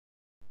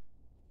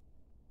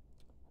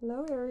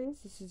Hello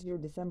Aries, this is your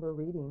December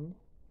reading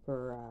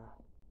for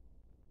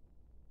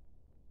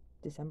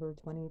December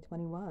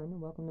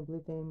 2021. Welcome to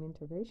Blue Flame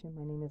Integration.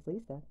 My name is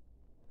Lisa. I'm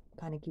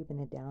kind of keeping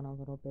it down a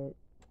little bit.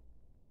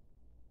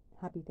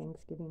 Happy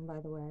Thanksgiving, by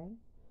the way.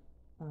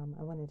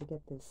 I wanted to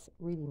get this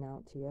reading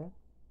out to you.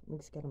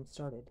 Let's get them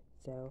started.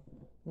 So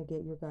I'm going to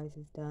get your guys'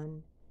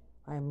 done.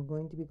 I'm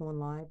going to be going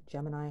live.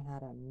 Gemini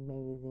had an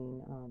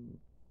amazing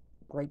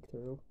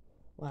breakthrough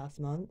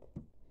last month.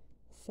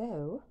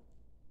 So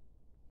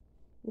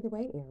either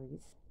way,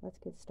 Aries, let's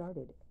get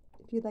started.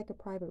 If you'd like a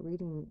private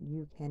reading,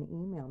 you can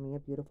email me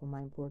at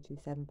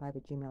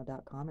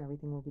beautifulmind4275@gmail.com.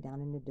 Everything will be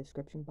down in the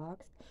description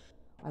box.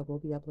 I will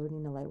be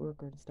uploading the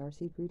Lightworker and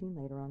Starseed reading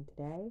later on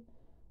today.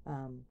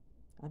 I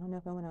don't know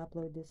if I want to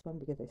upload this one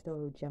because I still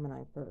owe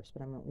Gemini first,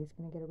 but I'm at least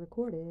going to get it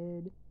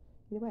recorded.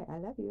 Either way, I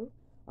love you.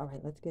 All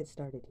right, let's get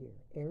started here.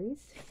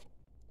 Aries,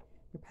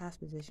 your past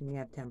position, you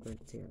have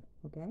Temperance here,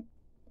 okay?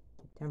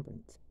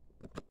 Temperance.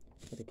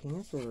 For the King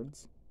of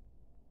Swords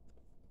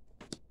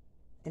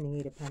and the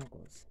Eight of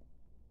Pentacles.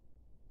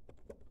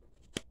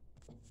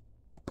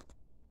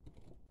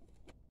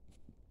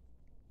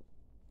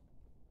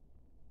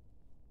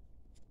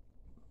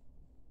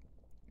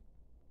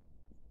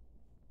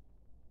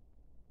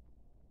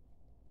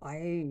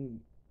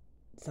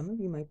 Some of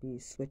you might be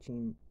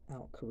switching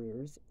out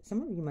careers.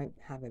 Some of you might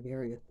have a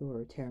very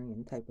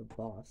authoritarian type of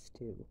boss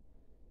too.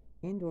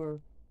 And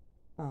or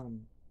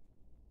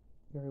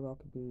very well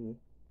could be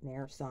an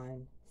air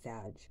sign,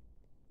 Sag,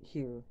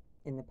 here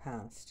in the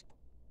past.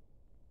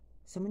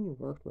 Someone you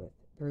worked with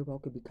very well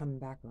could be coming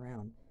back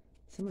around.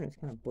 Someone who's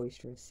kind of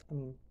boisterous. I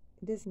mean,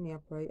 it is in the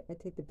upright. I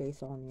take the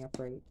base all in the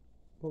upright.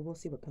 Well, we'll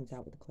see what comes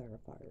out with the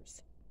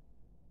clarifiers.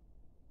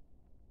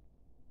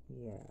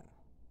 Yeah.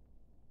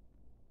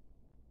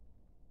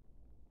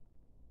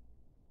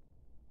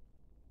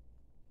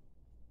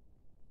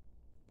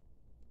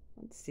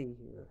 Let's see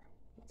here.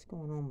 What's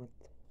going on with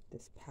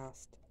this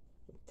past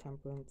with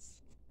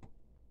Temperance?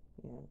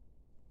 Yeah.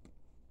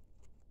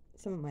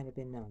 Someone might have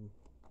been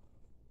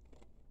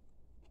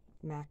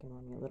macking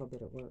on you a little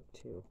bit at work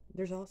too.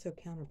 There's also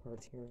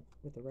counterparts here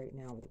with the right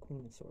now with the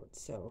Queen of Swords.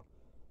 So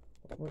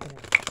we're going to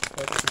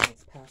focus on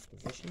this past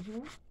position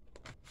here.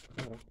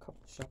 Got a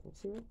couple shuffles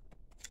here.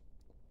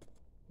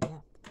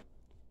 Yeah.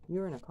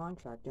 You're in a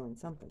contract doing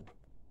something.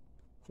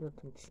 You're a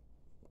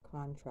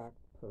contract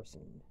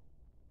person.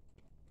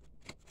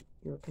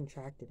 You're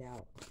contracted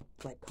out,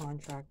 like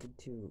contracted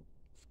to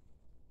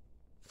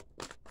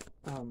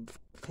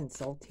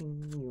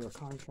consulting. You were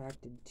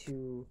contracted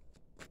to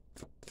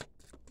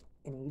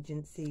an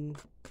agency.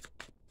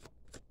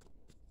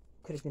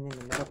 Could have been in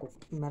the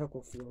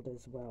medical field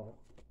as well.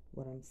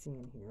 What I'm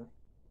seeing here.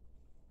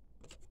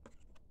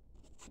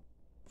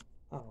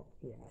 Oh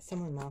yeah,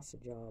 someone lost a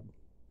job.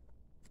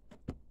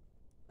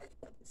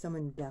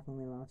 Someone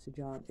definitely lost a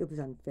job. It was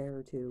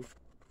unfair too.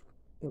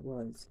 It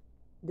was.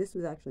 This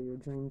was actually your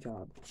dream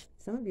job.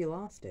 Some of you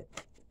lost it.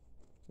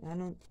 I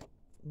don't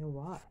know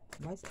why.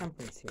 Why is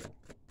Temperance here?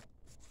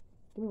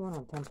 Give me one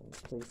on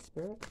Temperance, please,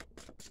 Spirit.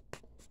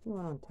 Give me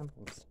one on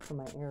Temperance for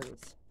my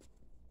Aries.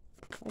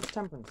 Why is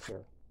Temperance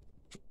here?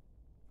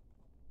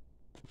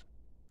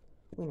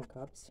 Queen of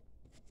Cups.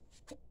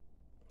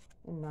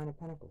 And Nine of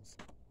Pentacles.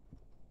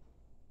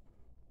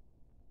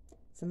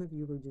 Some of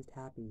you were just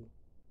happy.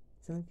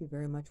 Some of you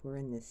very much were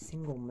in this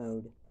single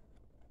mode.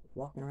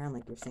 Walking around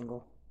like you're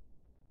single.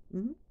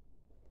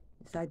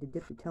 Decide to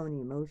dip your toe in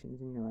the emotions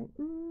and you're like,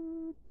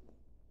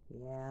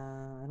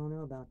 yeah, I don't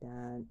know about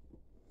that.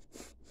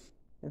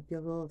 It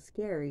feels a little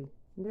scary.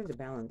 And there's a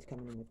balance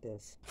coming in with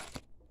this.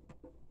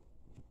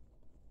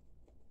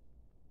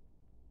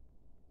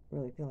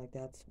 Really feel like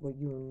that's what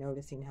you were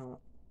noticing,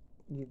 how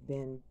you've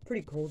been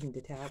pretty cold and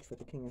detached with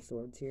the King of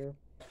Swords here.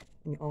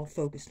 And you're all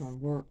focused on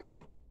work.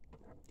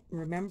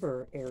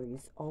 Remember,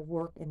 Aries, all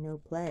work and no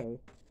play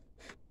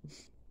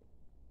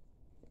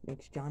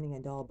makes Johnny a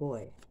dull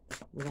boy.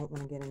 We don't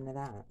want to get into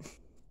that.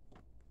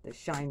 The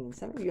shining.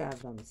 Some of you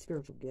have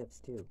spiritual gifts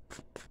too.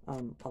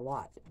 A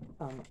lot.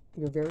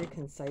 You're very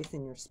concise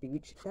in your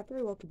speech. That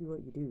very well could be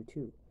what you do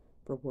too.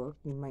 For work,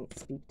 you might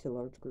speak to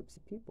large groups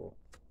of people.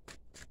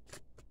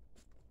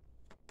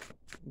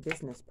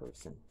 Business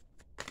person.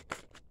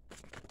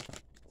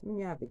 Some of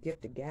you have the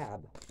gift of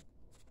gab.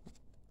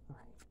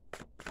 Alright.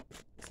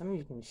 Some of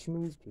you can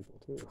schmooze people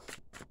too.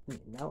 You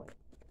know it.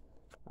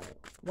 Alright.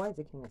 Why is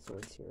the King of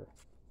Swords here?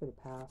 For the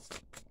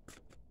past.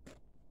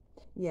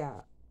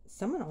 Yeah,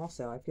 someone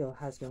also, I feel,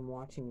 has been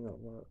watching you at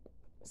work,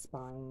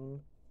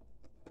 spying,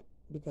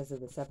 because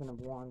of the Seven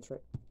of Wands.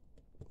 Right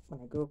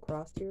when I go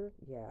across here,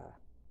 yeah,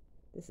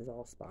 this is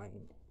all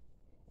spying.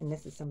 And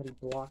this is somebody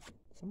blocked.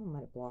 Someone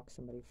might have blocked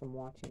somebody from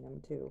watching them,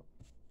 too.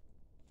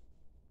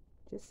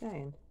 Just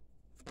saying.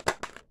 All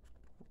right,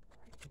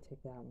 I'll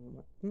take that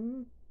one.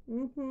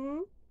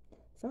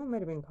 Someone might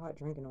have been caught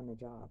drinking on the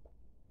job.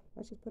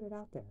 Let's just put it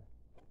out there.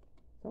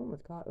 Someone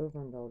was caught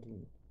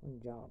overindulging on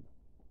the job.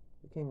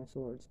 The King of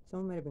Swords.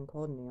 Someone might have been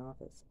called in the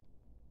office.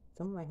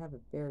 Someone might have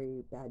a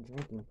very bad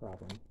drinking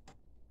problem.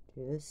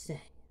 Just saying.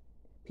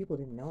 People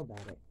didn't know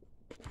about it.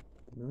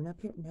 the moon up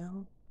here?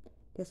 No.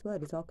 Guess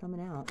what? It's all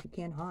coming out. You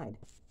can't hide.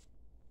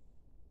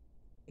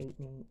 8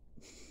 and 8.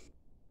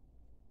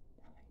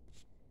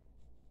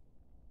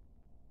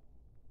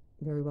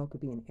 Very well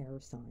could be an air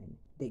sign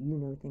that you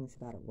know things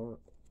about at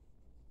work.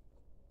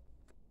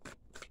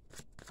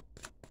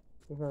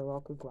 They very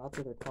well could go out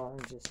to their car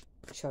and just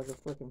chug a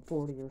freaking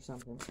 40 or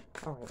something.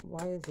 Alright,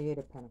 why is the 8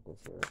 of Pentacles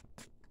here?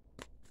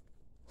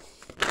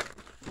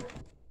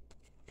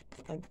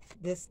 Like,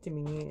 this to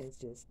me is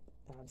just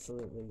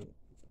absolutely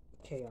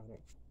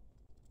chaotic.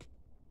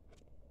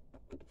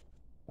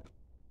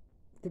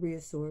 3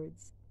 of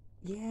Swords.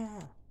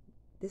 Yeah,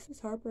 this is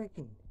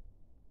heartbreaking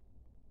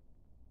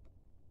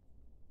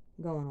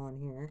going on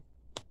here.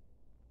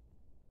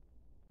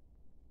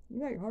 You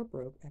got your heart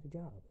broke at a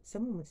job.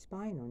 Someone was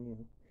spying on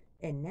you.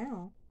 And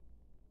now,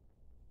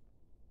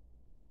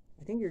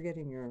 I think you're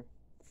getting your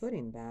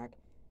footing back,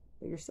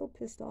 but you're still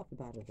pissed off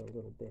about it a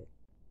little bit.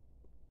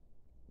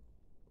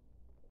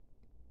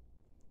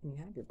 And you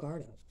have your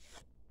guard up.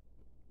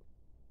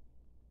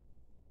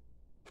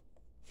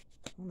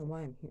 I don't know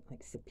why I'm here,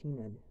 like,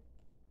 subpoenaed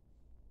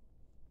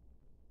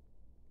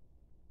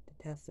to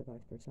testify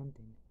for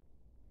something.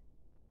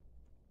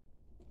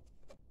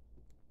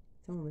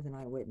 Someone was an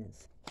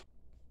eyewitness.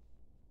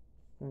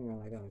 And you're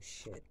like, oh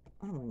shit,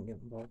 I don't want to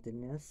get involved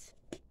in this.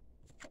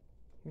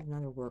 Here's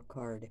another work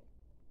card.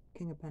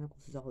 King of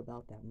Pentacles is all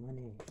about that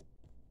money.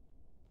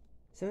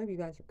 Some of you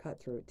guys are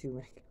cutthroat too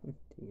when it comes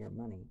to your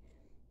money.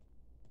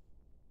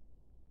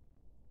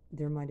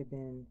 There might have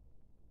been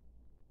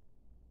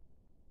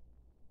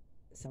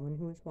someone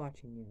who was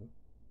watching you,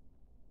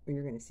 or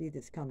you're going to see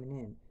this coming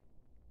in.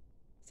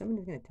 Someone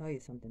is going to tell you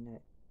something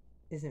that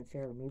isn't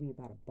fair, maybe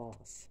about a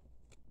boss.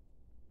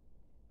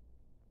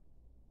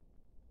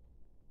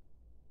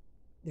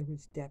 There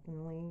was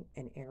definitely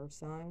an air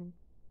sign,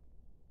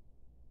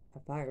 a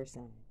fire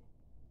sign,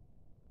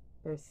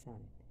 earth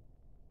sign,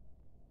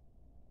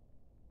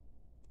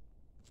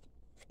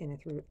 and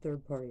a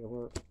third party at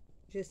work.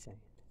 Just saying.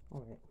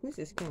 Alright, who's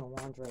this King of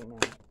Wands right now?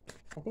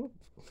 I think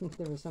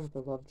there was some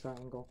for love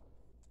triangle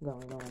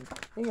going on.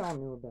 They all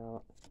knew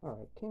about.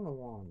 Alright, King of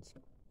Wands.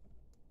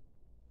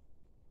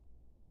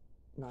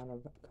 9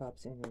 of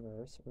Cups in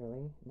reverse,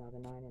 really? Now the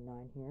 9 and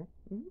 9 here.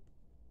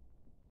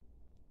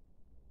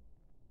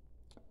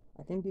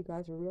 I think you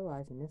guys are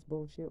realizing this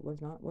bullshit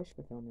was not wish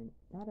fulfillment.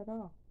 Not at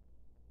all.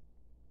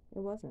 It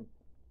wasn't.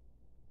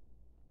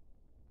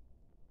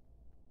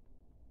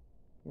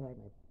 You're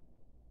like,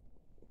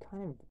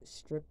 kind of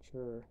stripped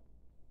your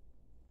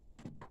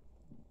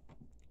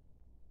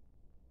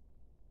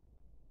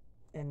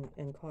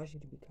and caused you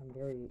to become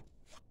very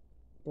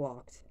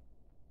blocked.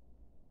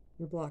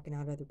 You're blocking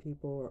out other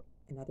people,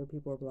 and other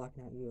people are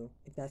blocking out you.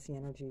 If that's the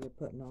energy you're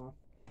putting off,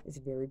 it's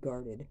very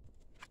guarded.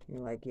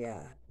 You're like,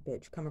 yeah,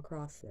 bitch, come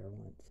across there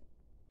once.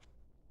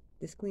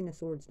 This Queen of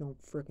Swords don't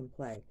frickin'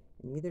 play,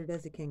 and neither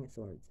does the King of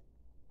Swords.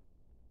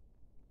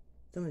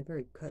 Someone's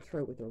very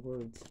cutthroat with their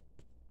words.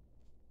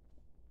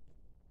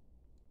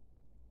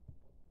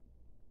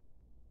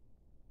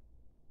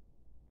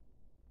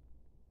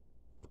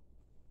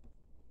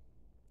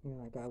 You're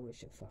like, I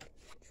wish a fucking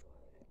bitch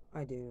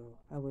would. I do.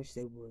 I wish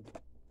they would.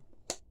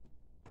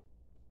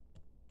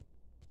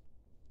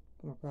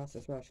 Come across the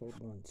threshold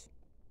once.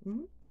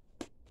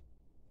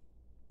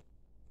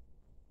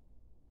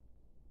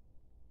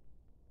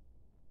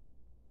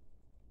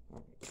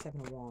 Alright, 7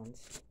 of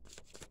Wands.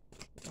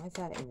 Why is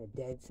that in the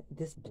dead?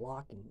 This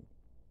blocking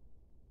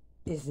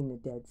is in the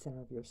dead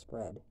center of your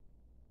spread.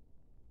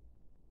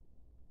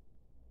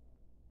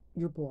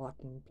 You're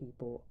blocking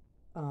people.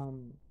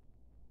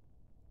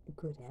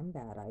 Good and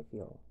bad, I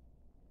feel.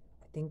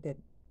 I think that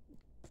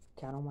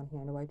count on one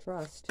hand do I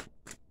trust.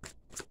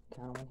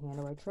 Count on one hand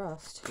do I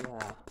trust.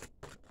 Yeah.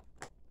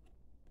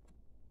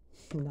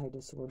 Knight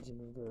of Swords in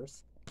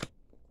reverse.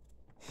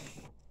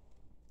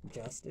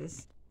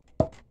 Justice.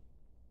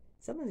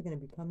 Someone's going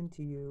to be coming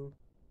to you.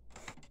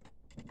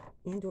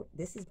 And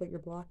this is what you're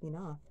blocking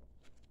off.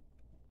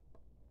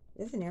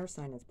 There's an air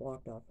sign that's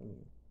blocked off from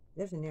you.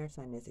 There's an air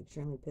sign that's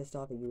extremely pissed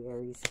off at you,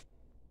 Aries.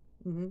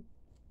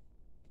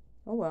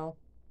 Oh well.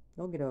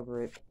 They'll get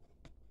over it.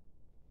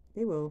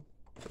 They will.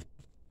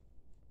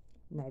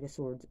 Knight of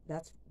Swords.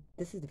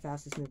 This is the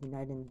fastest moving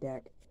knight in the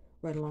deck,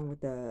 right along with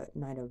the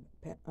Knight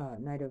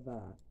of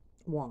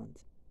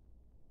Wands.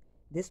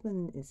 This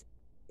one is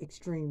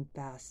extreme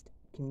fast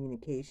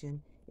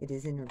communication. It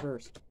is in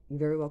reverse. You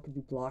very well could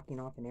be blocking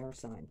off an air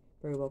sign.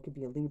 Very well could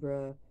be a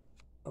Libra,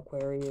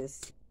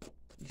 Aquarius,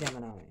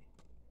 Gemini.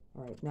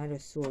 Alright, Knight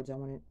of Swords. I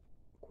want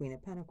Queen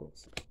of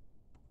Pentacles.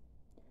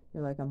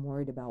 You're like, I'm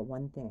worried about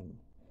one thing.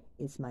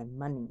 It's my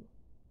money.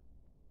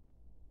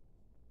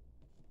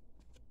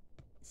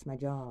 It's my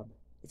job.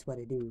 It's what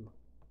I do.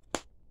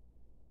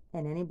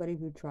 And anybody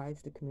who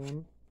tries to come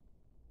in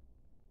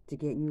to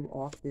get you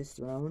off this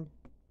throne,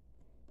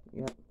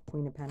 yep,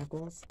 Queen of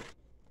Pentacles,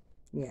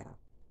 yeah.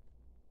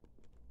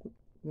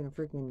 You're gonna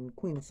freaking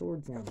Queen of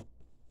Swords now.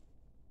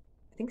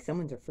 I think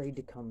someone's afraid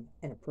to come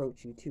and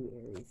approach you too,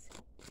 Aries.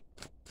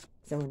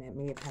 Someone that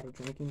may have had a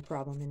drinking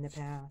problem in the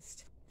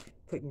past.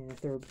 put you in a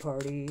third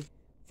party,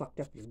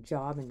 fucked up your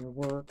job and your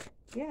work.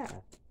 Yeah.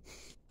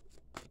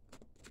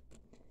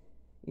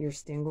 You're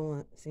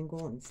single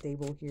and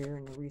stable here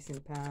in the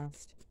recent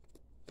past.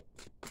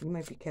 You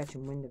might be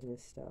catching wind of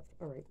this stuff.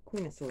 Alright,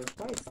 Queen of Swords.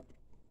 Why is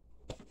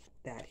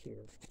that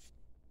here?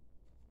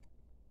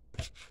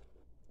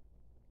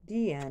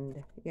 The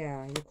end.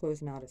 Yeah, you're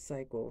closing out a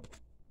cycle.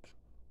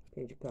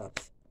 Page of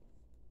Cups.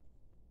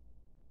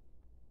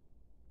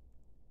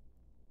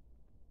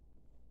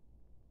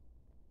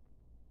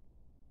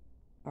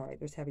 Alright,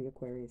 there's heavy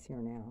Aquarius here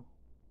now.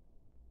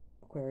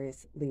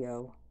 Aquarius,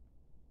 Leo.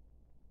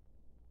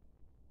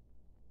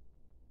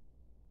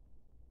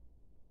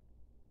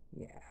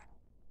 Yeah.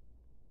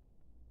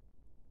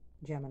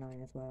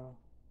 Gemini as well.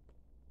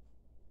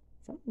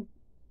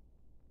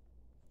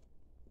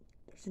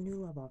 There's a new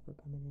love offer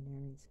coming in,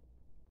 Aries.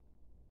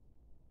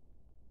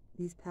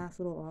 These past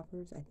little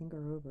offers, I think,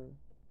 are over.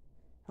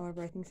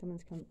 However, I think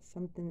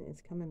something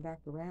is coming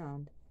back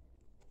around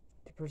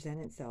to present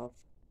itself.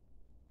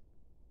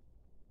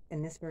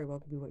 And this very well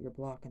could be what you're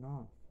blocking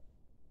off.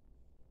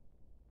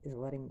 Is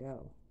letting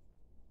go.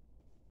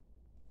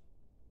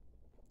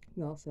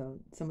 You also,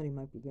 somebody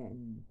might be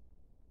getting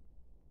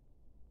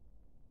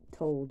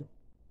told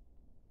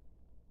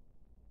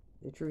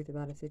the truth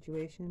about a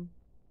situation.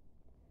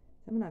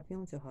 I'm not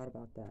feeling so hot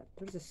about that.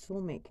 There's a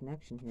soulmate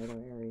connection here,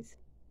 though, Aries.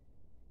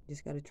 You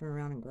just got to turn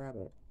around and grab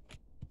it.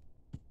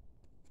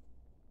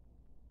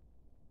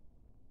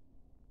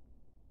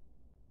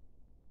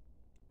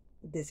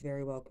 This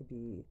very well could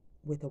be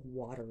with a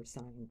water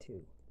sign,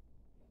 too.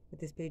 With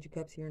this Page of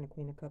Cups here and a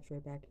Queen of Cups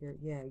right back here,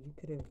 yeah, you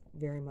could have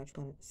very much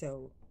wanted.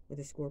 So, with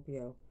a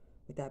Scorpio,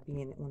 with that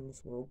being on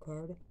this World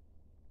card,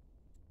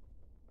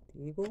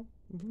 the Eagle,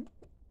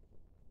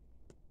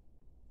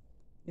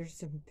 there's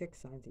some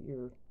fixed signs that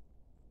you're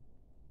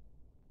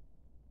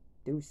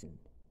deucing.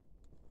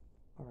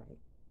 Alright.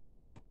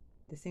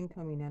 This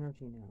incoming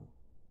energy now.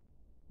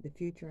 The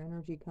future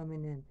energy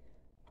coming in.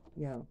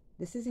 Yo,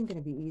 this isn't going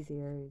to be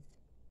easy, Aries.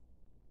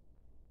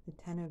 The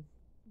Ten of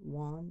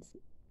Wands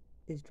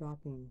is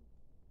dropping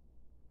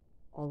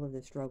all of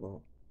the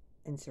struggle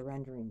and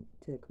surrendering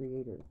to the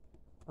creator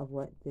of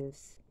what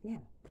this, yeah,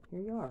 here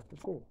you are,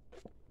 cool.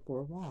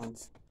 Four of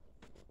Wands.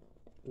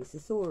 Ace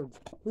of Swords.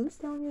 Who's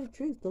telling you the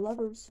truth? The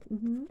Lovers.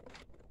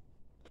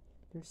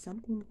 There's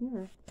something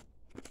here,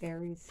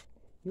 Aries,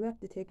 you have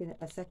to take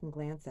a second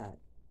glance at.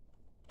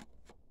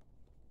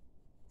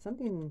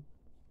 Something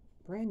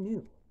brand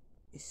new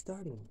is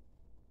starting.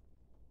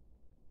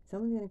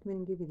 Someone's going to come in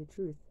and give you the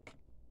truth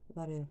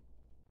about a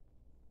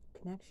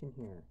connection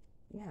here.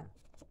 Yeah.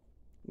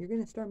 You're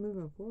going to start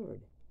moving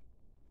forward.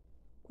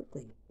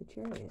 Quickly. The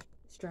Chariot.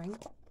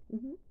 Strength.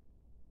 You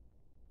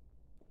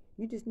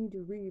just need to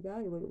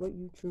reevaluate what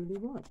you truly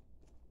want.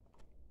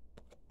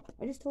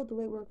 I just told the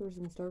light workers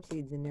and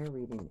starseeds in their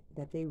reading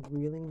that they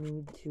really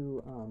need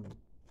to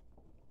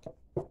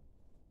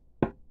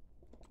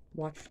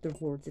watch the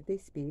words that they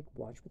speak,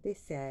 watch what they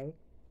say,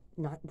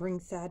 not bring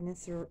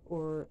sadness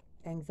or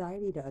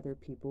anxiety to other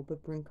people,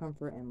 but bring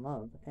comfort and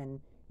love. And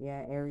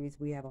yeah, Aries,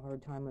 we have a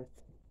hard time with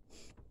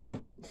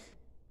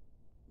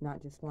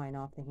not just flying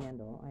off the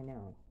handle. I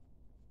know.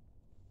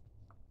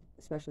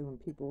 Especially when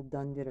people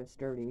done did us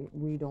dirty.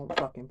 We don't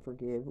fucking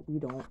forgive. We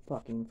don't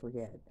fucking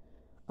forget.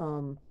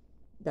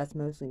 That's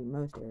most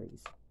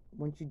Aries.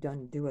 Once you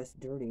done do us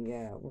dirty,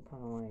 yeah, we're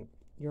kind of like,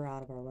 you're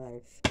out of our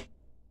life.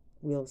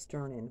 Wheels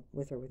turning,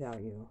 with or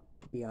without you.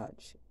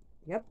 Biatch.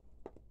 Yep.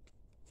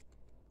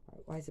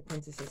 Alright, why is the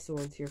Princess of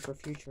Swords here for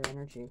future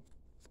energy?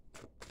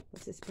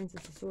 What's this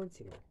Princess of Swords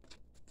here?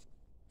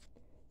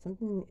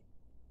 Something,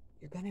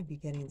 you're going to be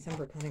getting some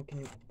kind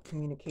of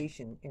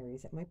communication,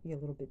 Aries, that might be a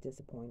little bit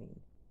disappointing.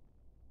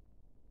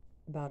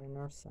 About an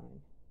earth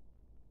sign.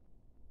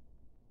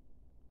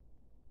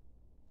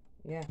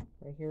 Yeah,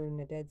 right here in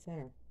the dead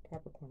center.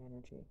 Capricorn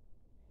energy.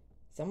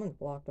 Someone's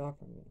blocked off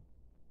from you.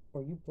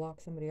 Or you block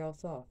somebody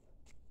else off.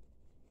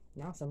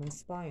 Now someone's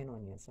spying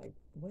on you. It's like,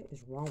 what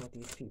is wrong with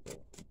these people?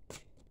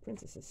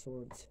 Princess of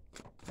Swords.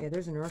 Yeah,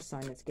 there's an earth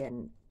sign that's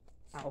getting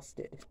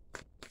ousted.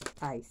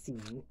 I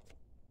see.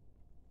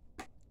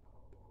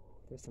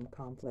 There's some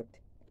conflict.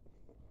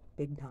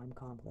 Big time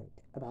conflict.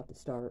 About to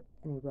start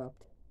and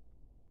erupt.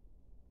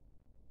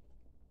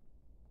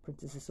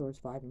 Princess of Swords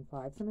 5 and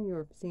 5. Some of you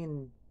are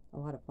seeing a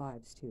lot of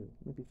 5s too.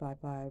 Maybe 5,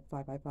 5,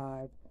 5, 5,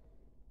 5.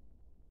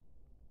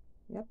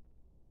 Yep.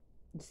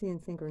 You're seeing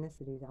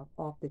synchronicities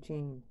off the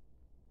chain.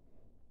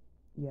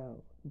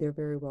 Yo, there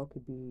very well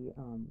could be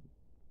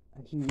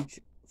a huge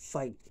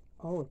fight.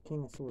 Oh,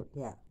 King of Swords.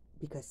 Yeah.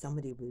 Because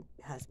somebody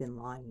has been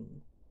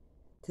lying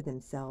to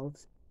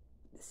themselves.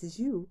 This is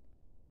you.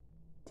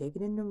 Take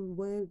it in the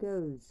way it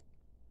goes.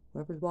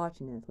 Whoever's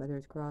watching this, whether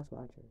it's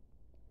cross-watcher.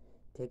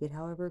 Take it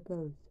however it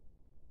goes.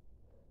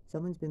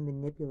 Someone's been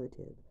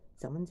manipulative.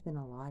 Someone's been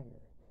a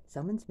liar.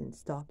 Someone's been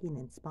stalking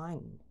and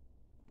spying.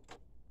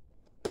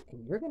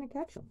 And you're going to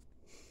catch them.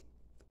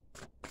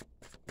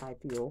 I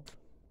feel.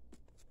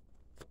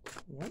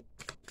 Yep.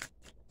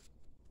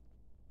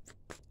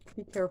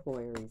 Be careful,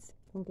 Aries.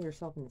 Don't get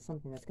yourself into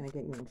something that's going to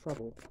get you in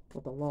trouble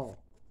with the law.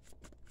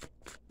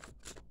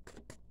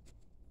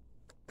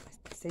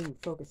 I say you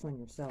focus on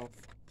yourself.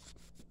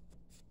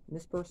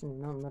 This person is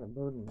not a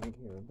burden right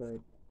here, but,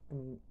 I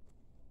mean,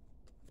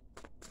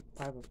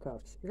 Five of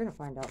Cups. You're going to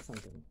find out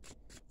something.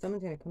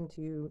 Someone's going to come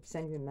to you,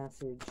 send you a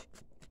message.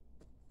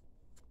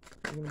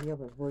 You're going to be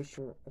able to voice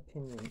your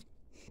opinion.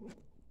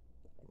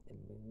 The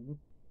moon.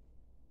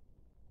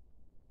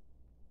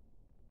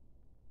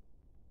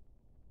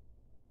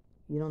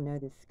 You don't know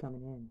this is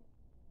coming in.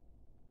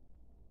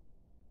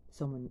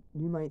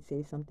 You might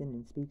say something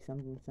and speak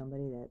something to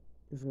somebody that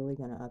is really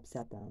going to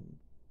upset them.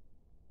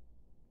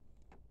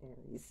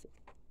 Aries.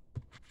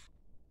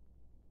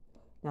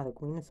 Now the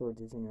Queen of Swords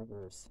is in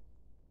reverse.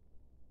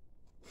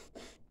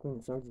 Queen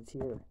of Swords is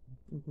here.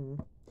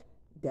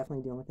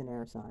 Definitely dealing with an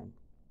air sign.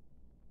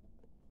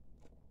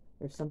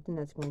 There's something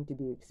that's going to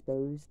be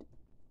exposed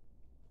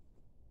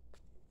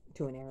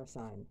to an air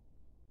sign.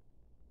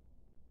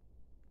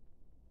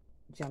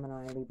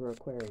 Gemini, Libra,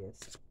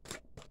 Aquarius.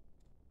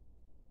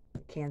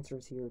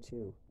 Cancer's here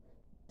too.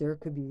 There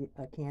could be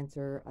a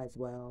Cancer as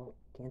well.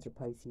 Cancer,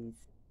 Pisces.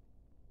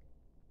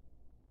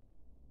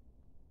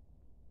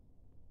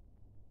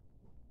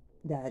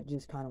 That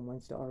just kind of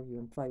wants to argue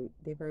and fight.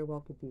 They very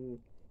well could be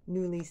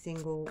newly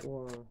single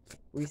or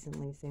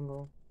recently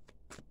single.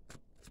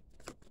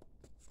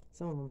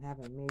 Some of them have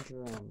a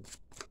major,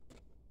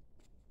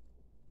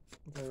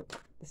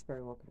 this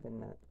very well could have been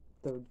that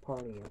third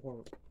party at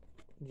work.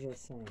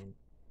 Just saying.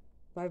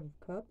 Five of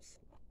Cups.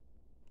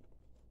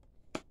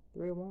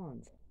 Three of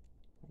Wands.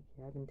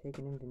 Okay, I've been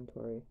taking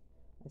inventory.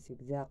 I see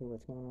exactly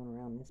what's going on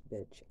around this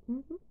bitch.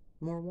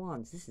 More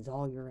Wands. This is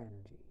all your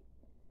energy.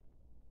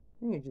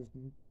 And you're just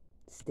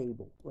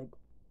stable. Like,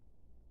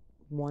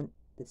 want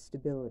the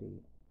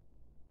stability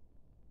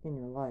in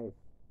your life.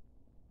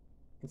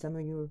 And some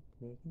of you are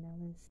making that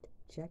list,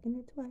 checking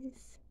it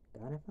twice.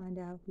 Gotta find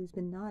out who's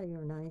been naughty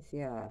or nice.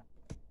 Yeah.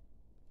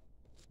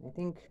 I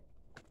think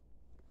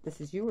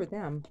this is you or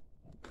them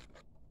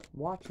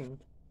watching.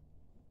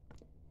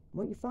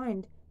 What you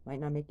find might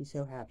not make you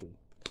so happy.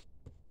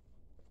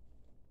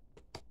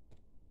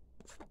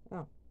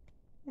 Oh,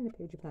 and the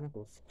Page of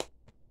Pentacles.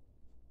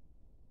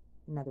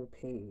 Another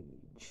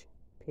page.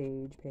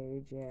 Page,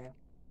 yeah.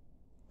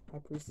 High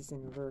Priestess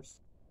in reverse.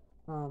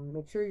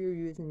 Make sure you're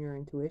using your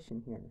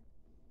intuition here.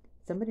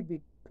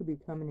 Somebody could be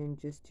coming in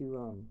just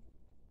to,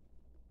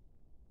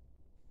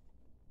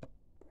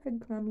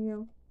 breadcrumb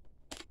you.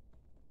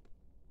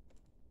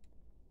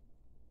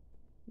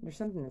 There's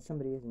something that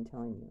somebody isn't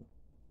telling you.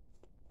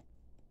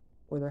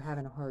 Or they're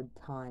having a hard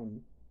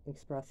time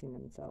expressing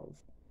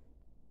themselves.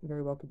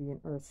 Very well could be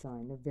an earth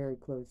sign. They're very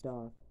closed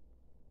off.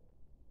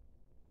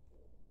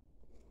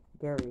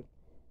 They're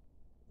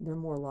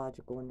more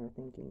logical in their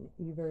thinking.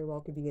 You very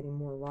well could be getting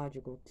more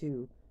logical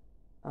too,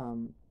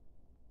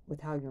 with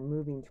how you're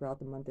moving throughout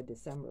the month of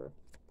December.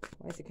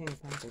 Why is the King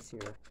of Pentacles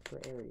here for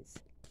Aries?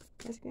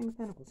 Why is the King of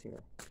Pentacles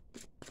here?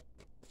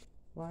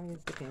 Why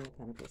is the King of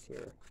Pentacles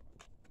here?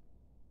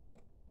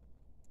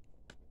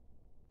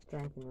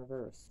 Strength in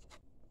reverse.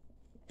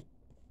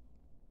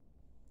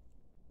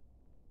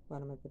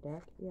 Bottom of the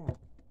deck, yeah.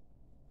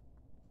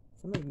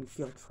 Some of you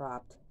feel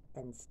trapped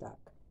and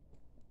stuck.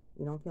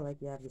 You don't feel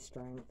like you have the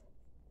strength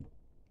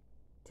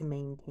to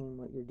maintain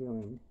what you're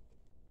doing.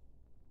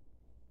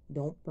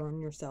 Don't burn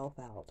yourself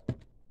out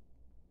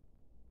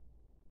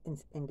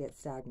and get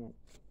stagnant.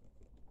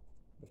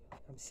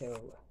 I'm so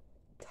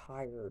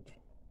tired.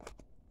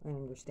 I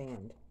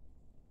understand.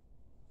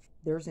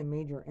 There's a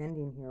major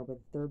ending here with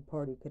a third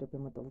party. Could have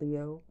been with the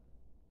Leo,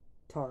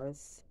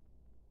 Taurus,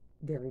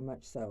 very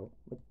much so.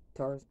 With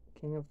Taurus,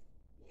 King of,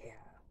 yeah.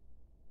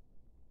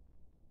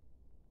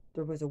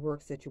 There was a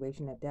work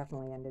situation that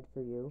definitely ended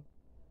for you.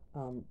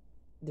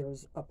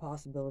 There's a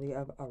possibility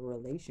of a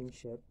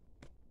relationship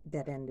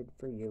that ended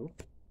for you.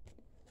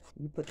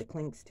 You put the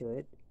clinks to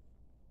it.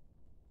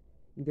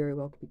 You very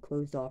well could be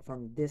closed off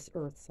from this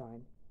earth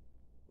sign.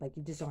 Like,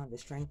 you just don't have the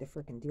strength to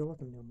freaking deal with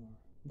them no more.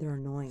 They're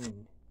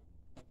annoying.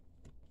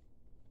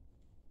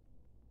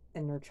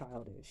 And they're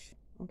childish.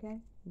 Okay?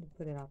 You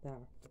put it out there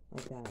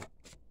like that.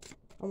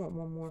 I want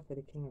one more for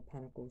the King of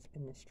Pentacles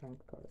in the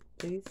Strength card.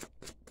 Please?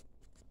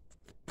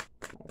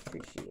 I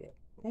appreciate it.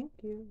 Thank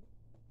you.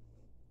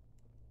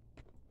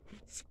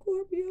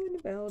 Scorpio in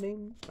the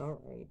building.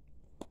 Alright.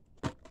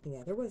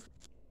 Yeah, there was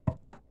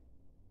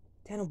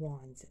 10 of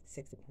Wands,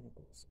 6 of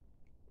Pentacles.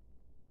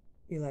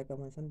 You're like, I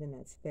want something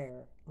that's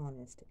fair,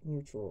 honest,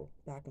 mutual,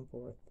 back and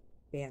forth,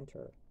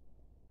 banter.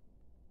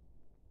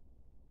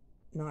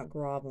 Not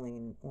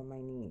groveling on my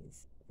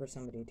knees for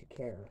somebody to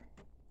care.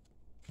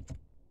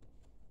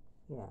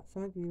 Yeah,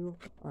 some of you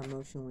are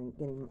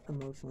getting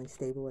emotionally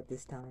stable at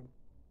this time.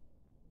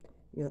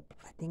 I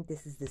think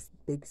this is this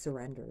big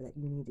surrender that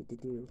you needed to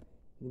do.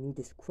 You need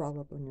to crawl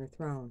up on your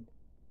throne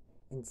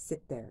and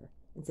sit there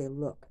and say,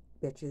 look,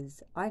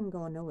 bitches, I'm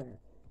going nowhere.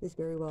 This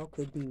very well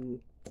could be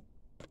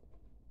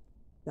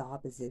the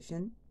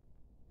opposition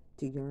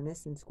to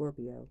Uranus and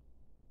Scorpio.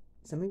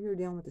 Some of you are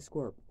dealing with the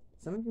Scorp.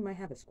 Some of you might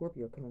have a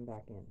Scorpio coming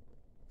back in.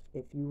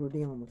 if you were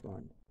dealing with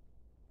one.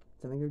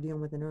 Some of you are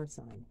dealing with an earth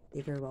sign.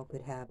 They very well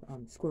could have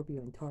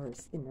Scorpio and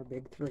Taurus in their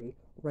big three,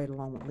 right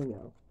along with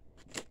Leo.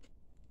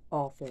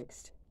 All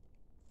fixed.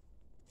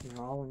 And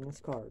they're all in this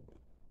card.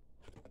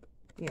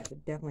 Yeah,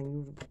 but definitely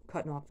you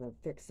cutting off the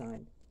fixed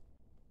sign.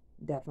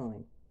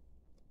 Definitely.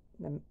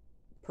 The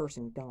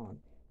person gone.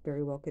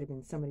 Very well could have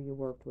been somebody you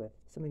worked with.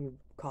 Somebody who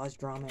caused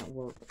drama at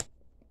work.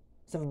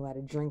 Someone who had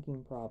a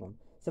drinking problem.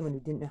 Someone who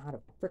didn't know how to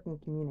frickin'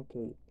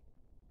 communicate.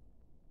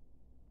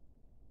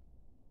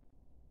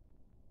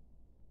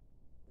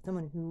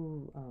 Someone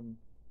who,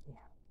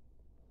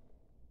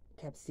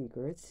 kept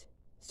secrets,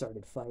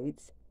 started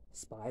fights,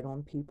 spied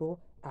on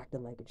people,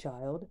 acted like a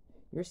child.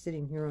 You're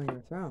sitting here on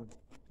your throne.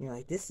 You're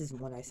like, this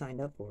isn't what I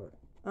signed up for.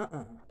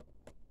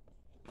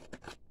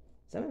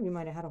 Some of you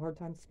might have had a hard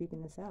time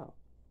speaking this out.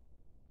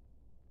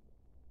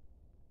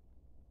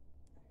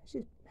 I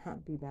should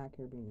not be back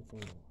here being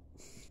single.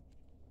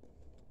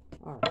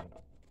 Alright.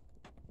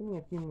 Give me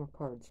a few more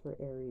cards for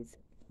Aries.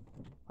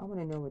 I want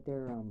to know what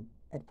their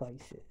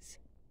advice is.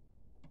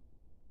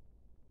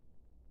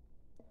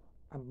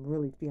 I'm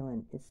really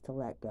feeling it's to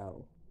let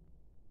go.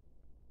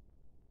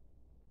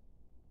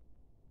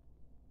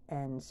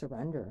 And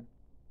surrender.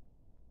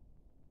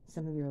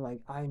 Some of you are like,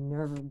 I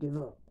never give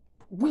up.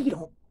 We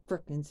don't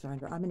frickin'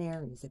 surrender. I'm an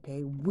Aries,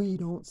 okay? We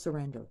don't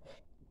surrender.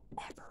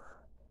 Ever.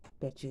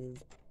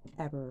 Bitches.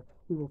 Ever.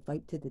 We will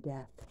fight to the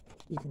death.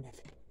 Even if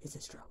it's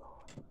a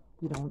struggle.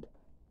 We don't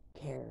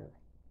care.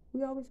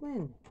 We always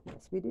win.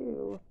 Yes, we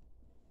do.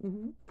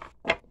 You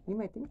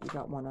might think you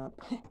got one up.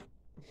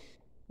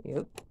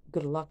 Yep.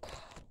 Good luck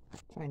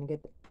trying to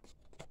get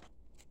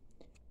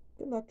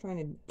good luck trying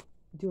to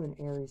do an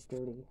Aries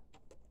dirty.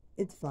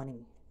 It's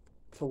funny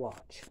to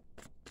watch.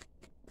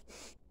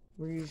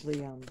 We're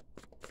usually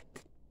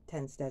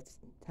 10 steps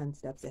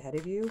ahead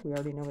of you. We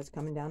already know what's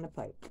coming down the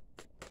pipe.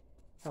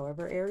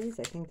 However, Aries,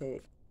 I think that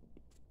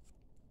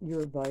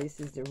your advice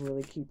is to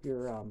really keep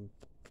your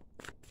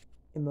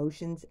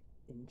emotions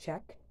in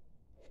check.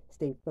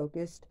 Stay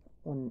focused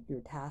on your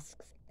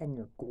tasks and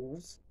your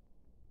goals.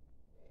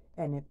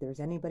 And if there's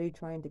anybody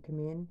trying to come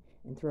in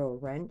and throw a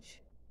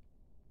wrench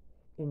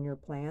in your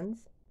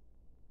plans,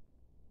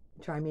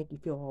 try and make you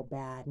feel all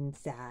bad and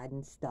sad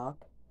and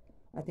stuck,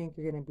 I think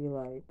you're going to be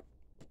like,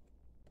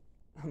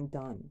 I'm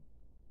done.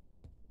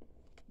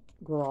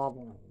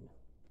 Groveling.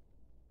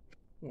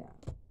 Yeah.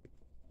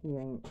 You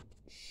ain't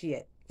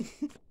shit.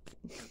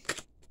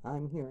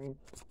 I'm hearing.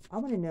 I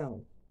want to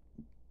know.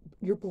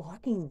 You're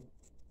blocking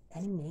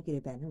any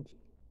negative energy.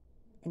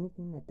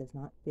 Anything that does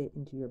not fit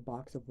into your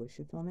box of wish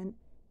fulfillment,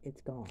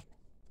 it's gone.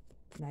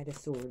 Knight of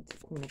Swords,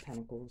 Queen of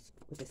Pentacles,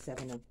 with the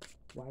 7 of...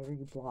 Why are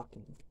you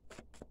blocking?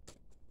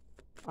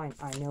 I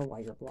know why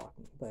you're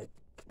blocking, but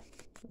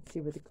let's see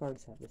what the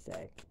cards have to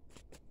say.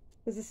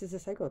 Because this is a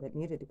cycle that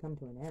needed to come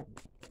to an end.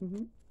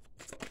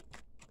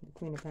 The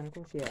Queen of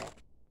Pentacles, yeah.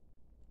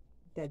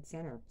 Dead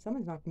center.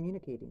 Someone's not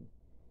communicating.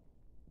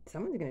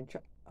 Someone's going to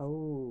try...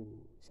 Oh,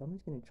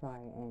 someone's going to try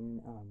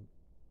and,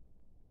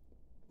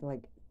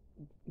 like,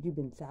 you've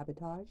been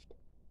sabotaged.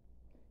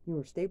 You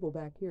were stable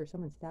back here.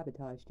 Someone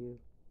sabotaged you.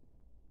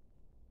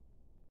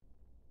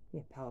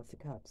 Yeah, Palace of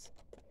Cups.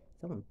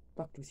 Someone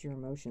fucked with your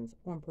emotions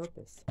on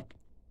purpose.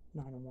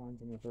 9 of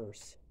Wands in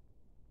reverse.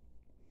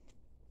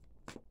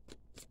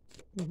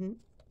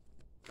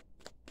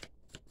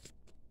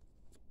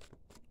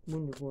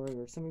 Wounded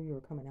warrior. Some of you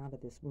are coming out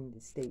of this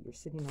wounded state. You're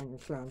sitting on your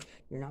throne.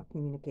 You're not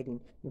communicating.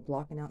 You're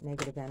blocking out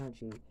negative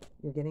energy.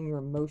 You're getting your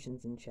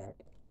emotions in check.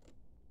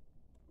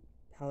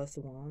 Palace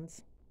of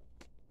Wands.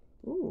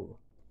 Ooh.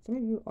 Some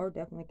of you are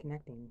definitely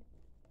connecting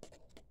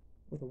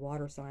with a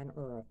water sign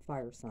or a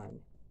fire sign.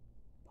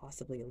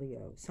 Possibly a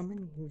Leo.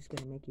 Someone who's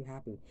going to make you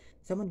happy.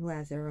 Someone who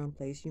has their own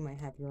place. You might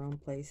have your own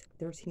place.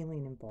 There's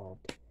healing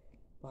involved.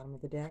 Bottom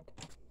of the deck.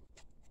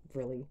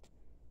 Really?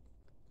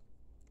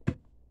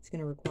 It's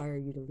going to require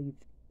you to leave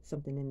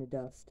something in the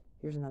dust.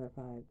 Here's another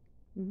 5.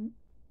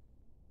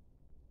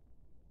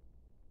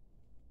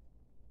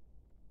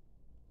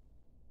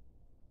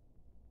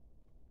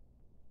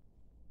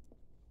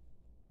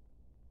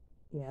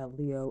 Yeah,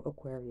 Leo,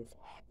 Aquarius.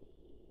 Heavy.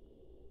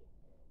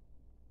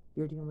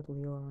 You're dealing with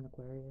Leo or an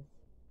Aquarius?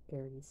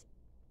 Aries.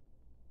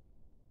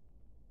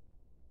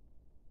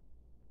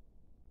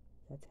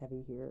 That's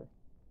heavy here.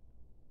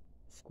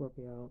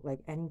 Scorpio. Like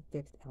any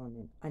fixed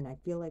element. And I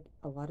feel like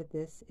a lot of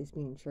this is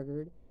being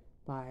triggered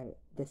by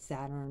the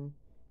Saturn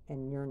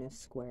and Uranus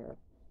square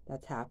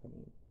that's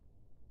happening.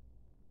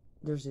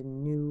 There's a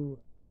new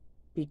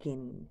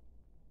beginning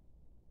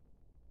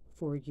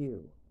for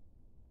you.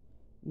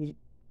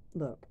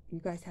 Look, you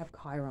guys have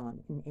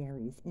Chiron in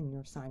Aries in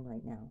your sign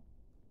right now.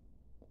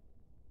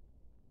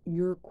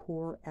 Your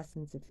core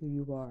essence of who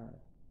you are,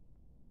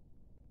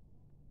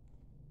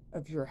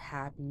 of your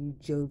happy,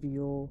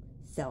 jovial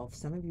self.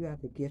 Some of you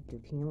have the gift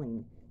of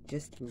healing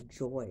just through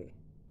joy.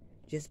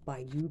 Just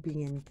by you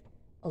being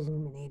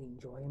illuminating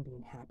joy and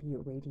being happy,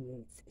 it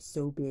radiates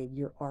so big.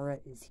 Your aura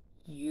is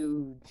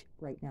huge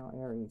right now,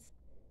 Aries.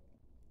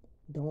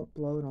 Don't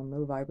blow it on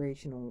low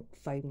vibrational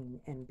fighting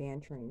and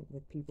bantering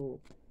with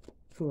people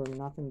who are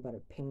nothing but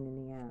a pain in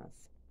the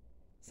ass.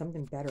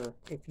 Something better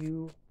if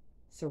you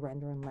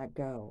surrender and let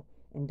go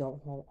and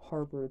don't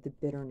harbor the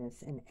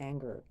bitterness and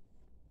anger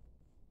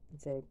and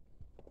say,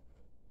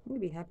 I'm going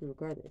to be happy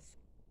regardless.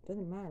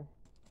 Doesn't matter.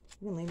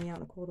 You can lay me out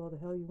in the cold all the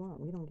hell you want.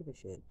 We don't give a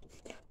shit.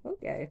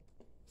 Okay.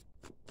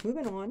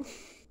 Moving on.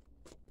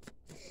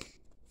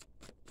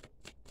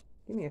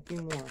 Give me a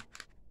few more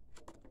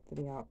for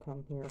the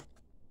outcome here.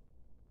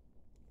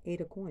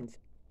 8 of coins.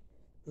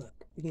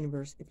 Look, the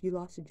universe, if you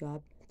lost a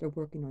job, they're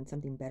working on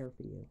something better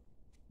for you.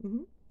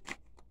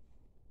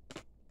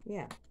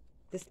 Yeah.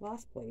 This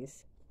last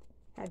place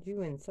had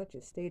you in such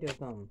a state of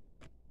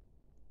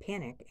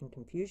panic and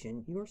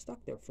confusion, you were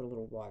stuck there for a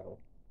little while.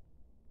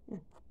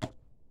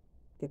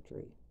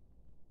 Victory.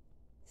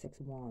 6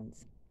 of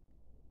Wands.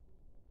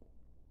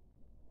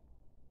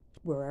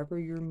 Wherever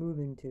you're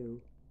moving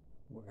to,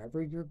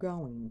 wherever you're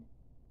going,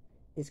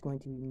 is going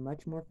to be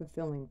much more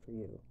fulfilling for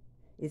you.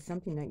 It's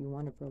something that you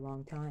wanted for a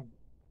long time.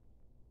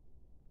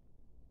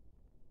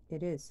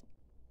 It is.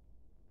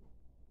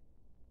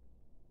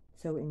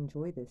 So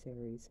enjoy this,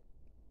 Aries.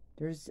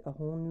 There's a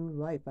whole new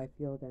life, I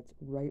feel, that's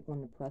right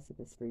on the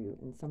precipice for you.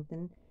 And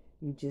something,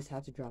 you just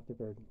have to drop the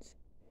burdens.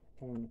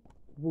 And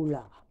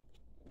voila.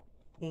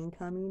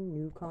 Incoming,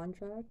 new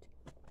contract,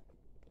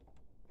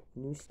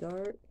 new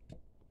start,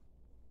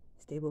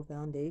 stable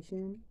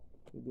foundation.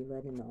 You'd be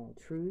led in all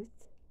truth.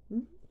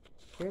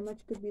 Very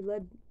much could be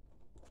led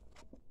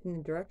in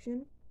the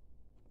direction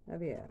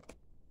of, yeah,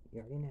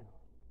 you already know.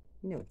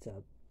 You know what's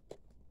up.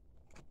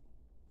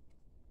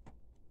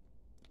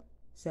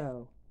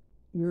 So,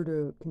 you're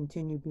to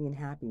continue being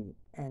happy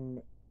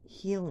and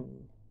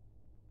healing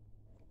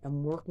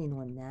and working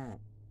on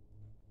that.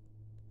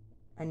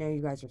 I know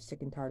you guys are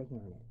sick and tired of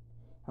hearing it.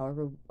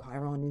 However,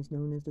 Chiron is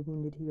known as the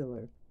wounded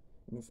healer,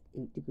 and it's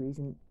 8 degrees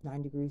and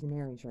 9 degrees in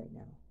Aries right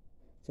now.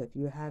 So if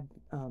you have,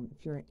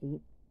 if you're an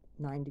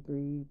 8-9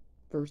 degree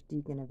first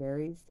decan of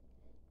Aries,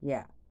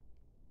 yeah,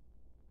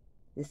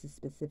 this is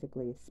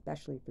specifically,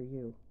 especially for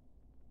you.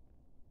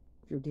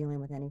 If you're dealing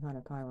with any kind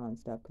of Chiron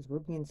stuff, because we're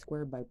being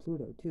squared by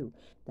Pluto too.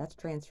 That's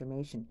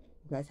transformation.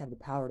 You guys have the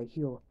power to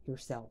heal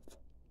yourself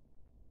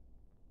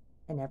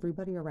and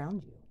everybody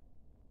around you.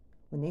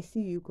 When they see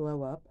you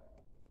glow up,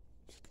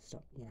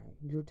 so yeah,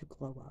 you're to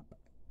glow up.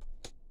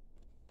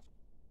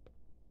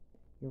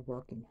 You're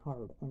working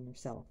hard on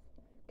yourself.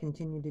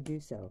 Continue to do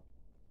so.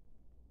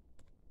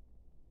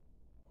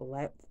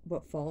 Let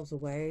what falls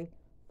away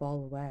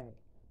fall away.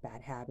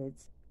 Bad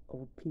habits,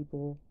 old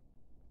people,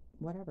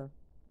 whatever.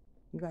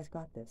 You guys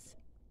got this.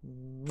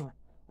 Mwah.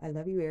 I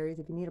love you, Aries.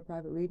 If you need a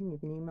private reading, you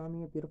can email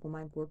me at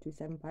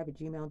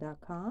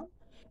beautifulmind4275@gmail.com.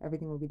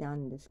 Everything will be down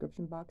in the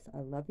description box. I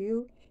love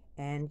you.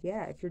 And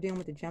yeah, if you're dealing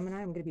with a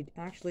Gemini, I'm going to be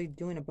actually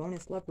doing a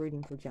bonus love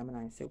reading for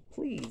Gemini. So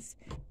please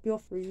feel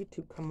free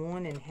to come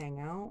on and hang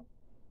out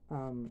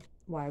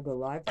while I go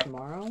live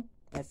tomorrow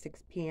at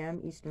 6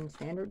 p.m. Eastern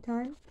Standard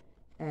Time.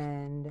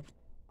 And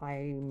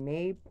I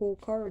may pull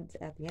cards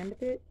at the end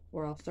of it,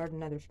 or I'll start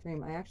another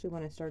stream. I actually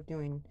want to start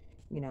doing,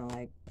 you know,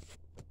 like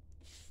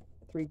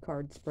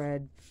 3-card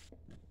spread,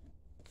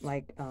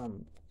 like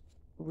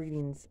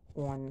readings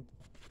on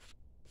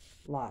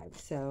live.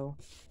 So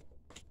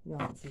y'all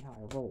can see how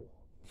I roll.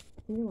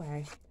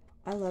 Anyway,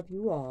 I love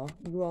you all.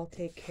 You all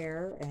take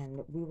care,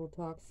 and we will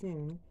talk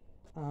soon.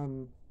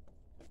 I'm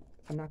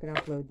not going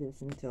to upload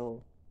this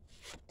until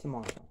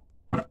tomorrow,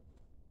 but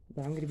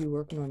I'm going to be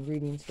working on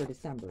readings for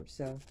December.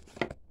 So,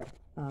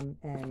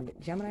 and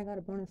Gemini got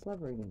a bonus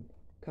love reading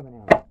coming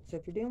out. So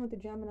if you're dealing with a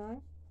Gemini,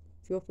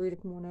 feel free to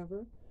come on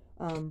over.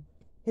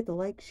 Hit the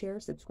like, share,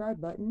 subscribe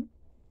button.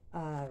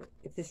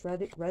 If this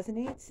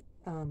resonates,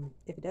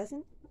 if it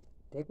doesn't,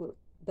 take what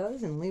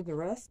does and leave the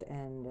rest,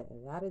 and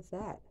that is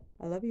that.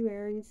 I love you,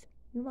 Aries.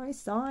 You're my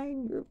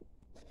sign.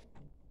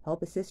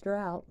 Help a sister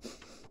out.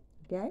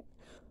 Okay?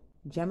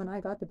 Gemini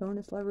got the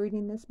bonus love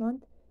reading this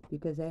month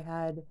because they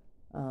had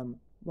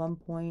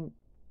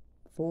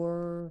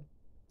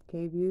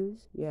 1.4k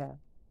views. Yeah.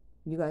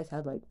 You guys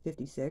had like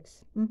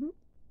 56.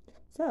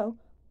 So,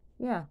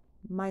 yeah,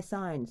 my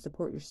sign,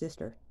 support your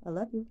sister. I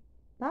love you.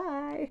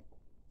 Bye.